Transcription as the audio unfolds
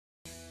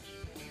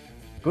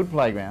Good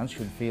playgrounds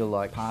should feel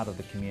like part of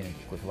the community,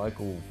 with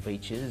local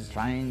features,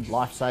 trains,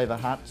 lifesaver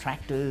huts,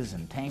 tractors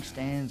and tank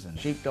stands and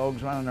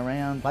sheepdogs running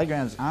around.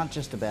 Playgrounds aren't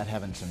just about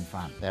having some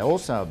fun. They're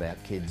also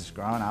about kids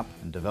growing up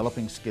and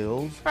developing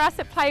skills. For us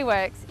at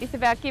Playworks, it's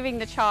about giving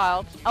the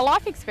child a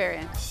life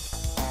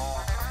experience.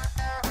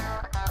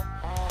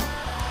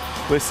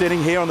 We're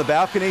sitting here on the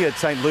balcony at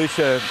St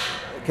Lucia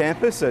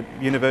campus at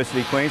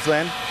University of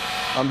Queensland.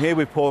 I'm here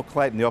with Paul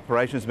Clayton, the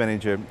Operations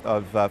Manager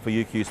for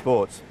UQ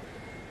Sports.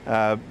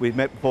 We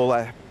met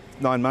Paul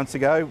 9 months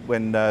ago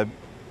when the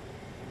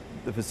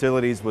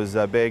facilities was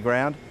bare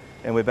ground,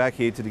 and we're back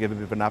here to give a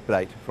bit of an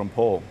update from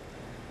Paul.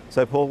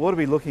 So Paul, what are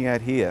we looking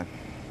at here?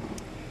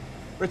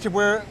 Richard,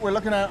 we're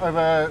looking at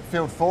over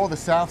Field 4, the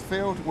south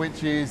field,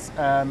 which is,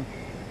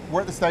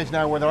 we're at the stage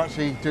now where they're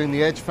actually doing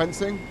the edge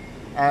fencing.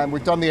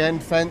 We've done the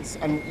end fence,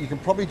 and you can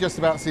probably just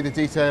about see the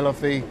detail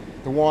of the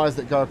wires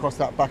that go across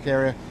that back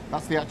area.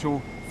 That's the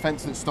actual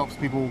fence that stops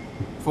people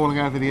falling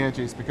over the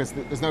edges, because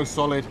there's no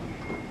solid,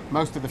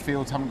 most of the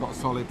fields haven't got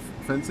solid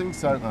fencing,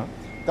 so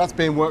that's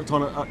being worked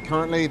on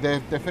currently. They're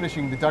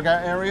finishing the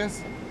dugout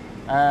areas.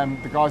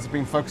 The guys have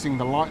been focusing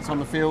the lights on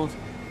the field,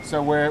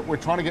 so we're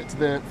trying to get to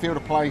the field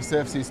of play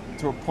surfaces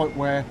to a point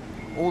where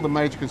all the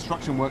major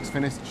construction work's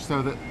finished,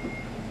 so that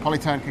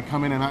Polytown can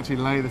come in and actually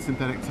lay the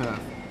synthetic turf.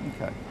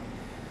 Okay.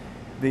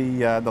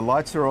 The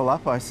lights are all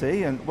up, I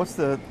see, and what's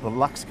the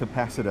lux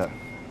capacitor?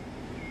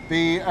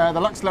 The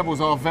lux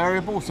levels are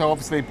variable, so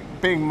obviously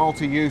being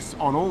multi-use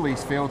on all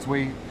these fields,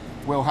 we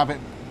will have it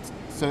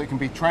so it can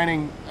be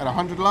training at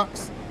 100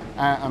 lux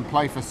and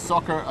play for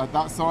soccer at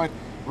that side,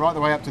 right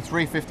the way up to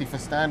 350 for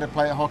standard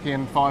play at hockey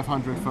and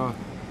 500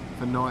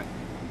 for night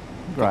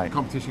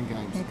competition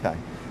games. Okay.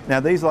 Now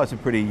these lights are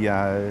pretty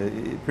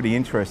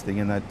interesting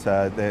in that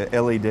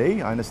they're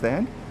LED, I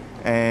understand,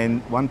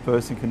 and one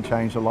person can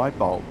change the light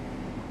bulb.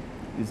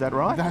 Is that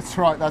right? That's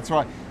right, that's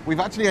right. We've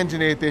actually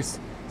engineered this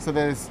so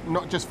there's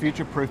not just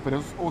future-proof, but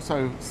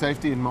also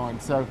safety in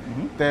mind. So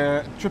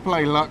they're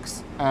AAA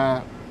Lux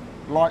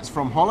lights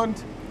from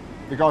Holland.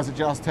 The guys at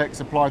Just Tech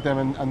supplied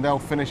them, and they'll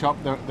finish up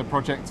the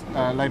project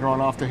later on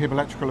after Hib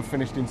Electrical have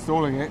finished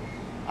installing it.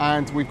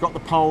 And we've got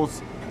the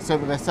poles so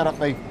that they're set up,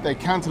 they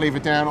cantilever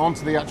down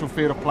onto the actual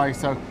field of play,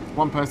 so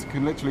one person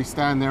can literally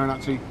stand there and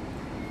actually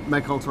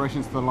make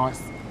alterations to the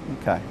lights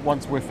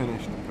once we're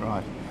finished.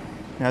 Right.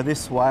 Now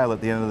this swale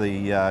at the end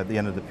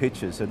of the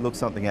pitches, it looks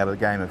something out of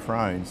the Game of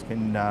Thrones.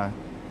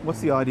 What's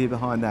the idea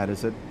behind that?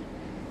 Is it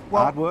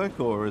artwork,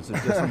 or is it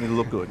just something to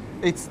look good?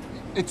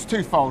 It's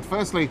twofold.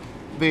 Firstly,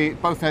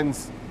 both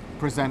ends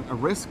present a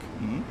risk.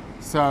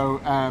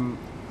 So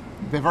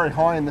they're very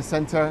high in the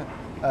centre,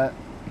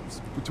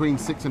 between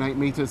 6 and 8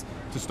 metres,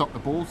 to stop the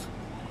balls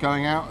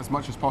going out as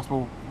much as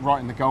possible right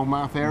in the goal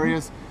mouth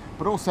areas.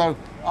 But also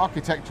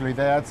architecturally,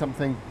 they add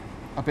something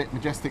a bit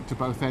majestic to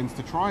both ends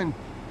to try and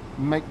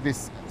make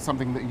this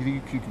something that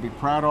you can be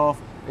proud of.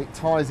 It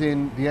ties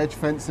in the edge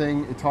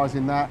fencing, it ties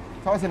in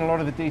a lot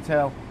of the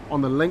detail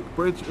on the link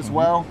bridge as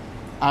well,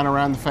 and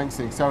around the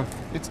fencing. So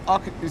it's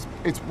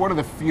one of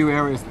the few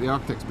areas that the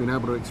architect's been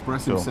able to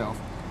express himself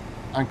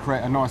and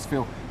create a nice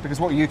feel. Because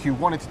what UQ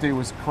wanted to do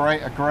was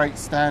create a great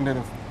standard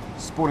of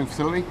sporting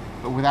facility,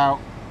 but without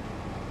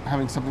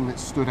having something that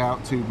stood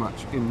out too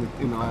much in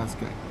the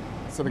landscape.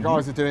 So the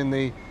guys are doing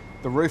the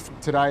roof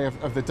today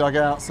of the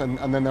dugouts,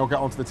 and then they'll get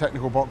onto the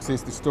technical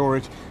boxes, the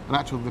storage,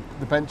 and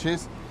the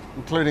benches,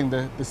 including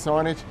the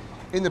signage.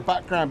 In the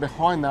background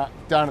behind that,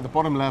 down at the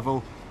bottom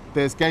level,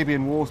 there's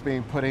gabion walls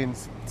being put in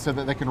so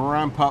that they can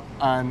ramp up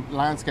and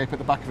landscape at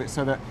the back of it,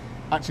 so that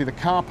actually the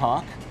car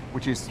park,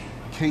 which is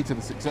key to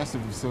the success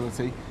of the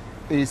facility,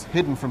 is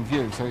hidden from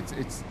view, so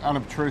it's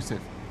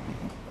unobtrusive.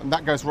 And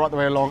that goes right the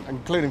way along,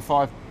 including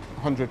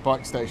 500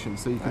 bike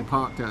stations, so you can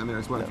park down there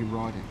as well if you're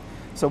riding.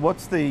 So what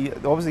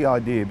was the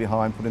idea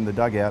behind putting the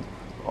dugout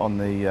on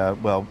the,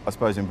 well, I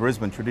suppose in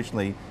Brisbane,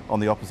 traditionally on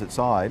the opposite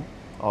side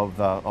of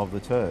the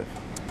turf?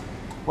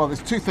 Well,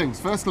 there's two things.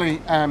 Firstly,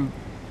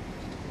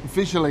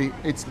 visually,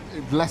 it's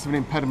less of an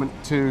impediment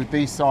to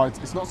these sides.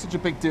 It's not such a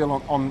big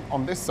deal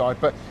on this side,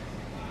 but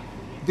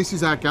this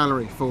is our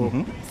gallery for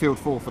Field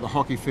 4, for the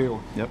hockey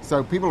field.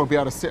 So people will be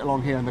able to sit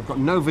along here and they've got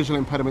no visual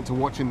impediment to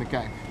watching the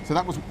game. So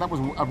that was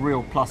a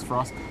real plus for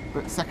us.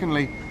 But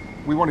secondly,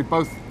 we wanted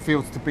both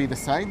fields to be the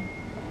same.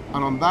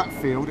 And on that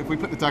field, if we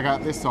put the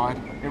dugout this side,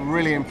 it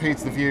really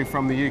impedes the view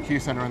from the UQ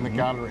Centre and the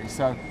gallery.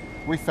 So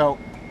we felt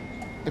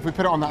if we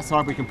put it on that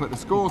side, we can put the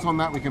scores on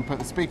that, we can put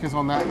the speakers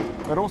on that,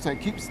 but also it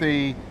keeps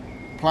the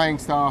playing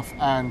staff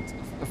and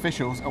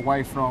officials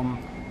away from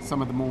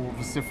some of the more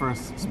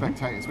vociferous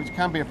spectators, which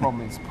can be a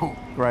problem in sport.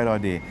 Great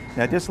idea.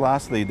 Now, just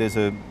lastly, there's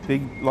a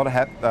lot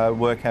of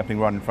work happening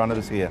right in front of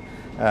us here.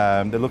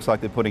 It looks like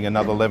they're putting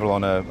another level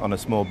on a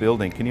small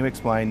building. Can you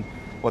explain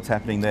what's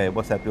happening there?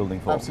 What's that building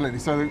for? Absolutely.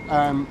 So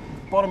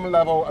bottom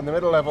level and the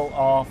middle level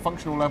are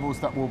functional levels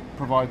that will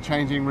provide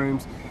changing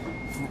rooms,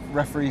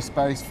 referee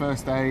space,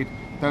 first aid,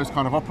 those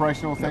kind of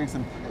operational things.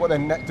 And what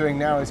they're doing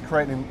now is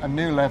creating a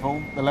new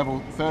level,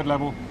 the third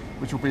level,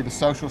 which will be the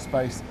social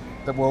space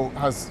that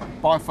has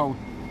bifold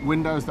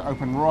windows that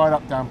open right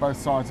up down both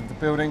sides of the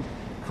building.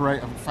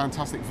 create a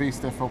fantastic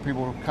vista for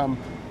people to come,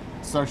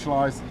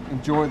 socialise,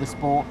 enjoy the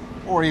sport,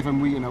 or even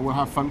we'll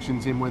have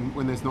functions in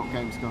when there's not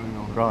games going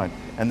on. Right,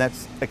 and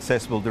that's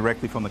accessible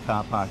directly from the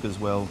car park as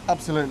well.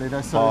 Absolutely,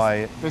 there's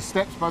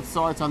steps both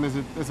sides and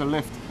there's a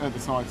lift at the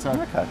side, so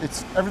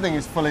everything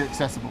is fully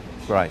accessible.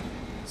 Great.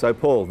 So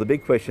Paul, the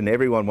big question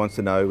everyone wants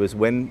to know is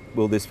when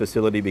will this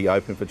facility be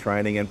open for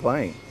training and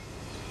playing?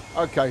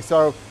 Okay,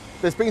 so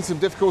there's been some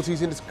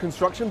difficulties in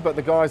construction, but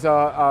the guys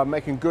are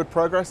making good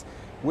progress.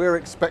 We're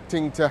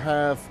expecting to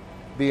have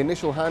the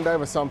initial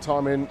handover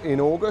sometime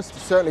in August,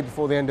 certainly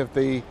before the end of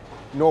the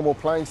normal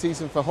playing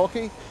season for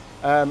hockey,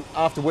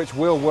 after which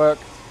we'll work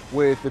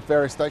with the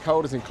various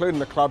stakeholders, including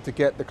the club, to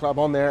get the club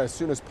on there as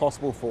soon as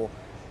possible for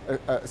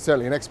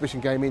certainly an exhibition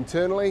game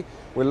internally.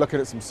 We're looking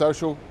at some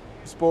social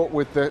sport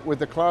with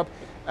the club,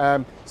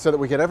 so that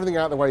we get everything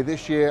out of the way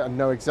this year and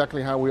know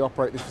exactly how we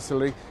operate this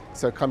facility.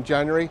 So come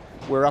January,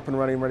 we're up and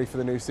running, ready for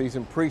the new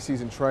season,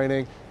 pre-season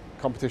training,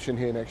 competition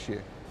here next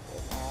year.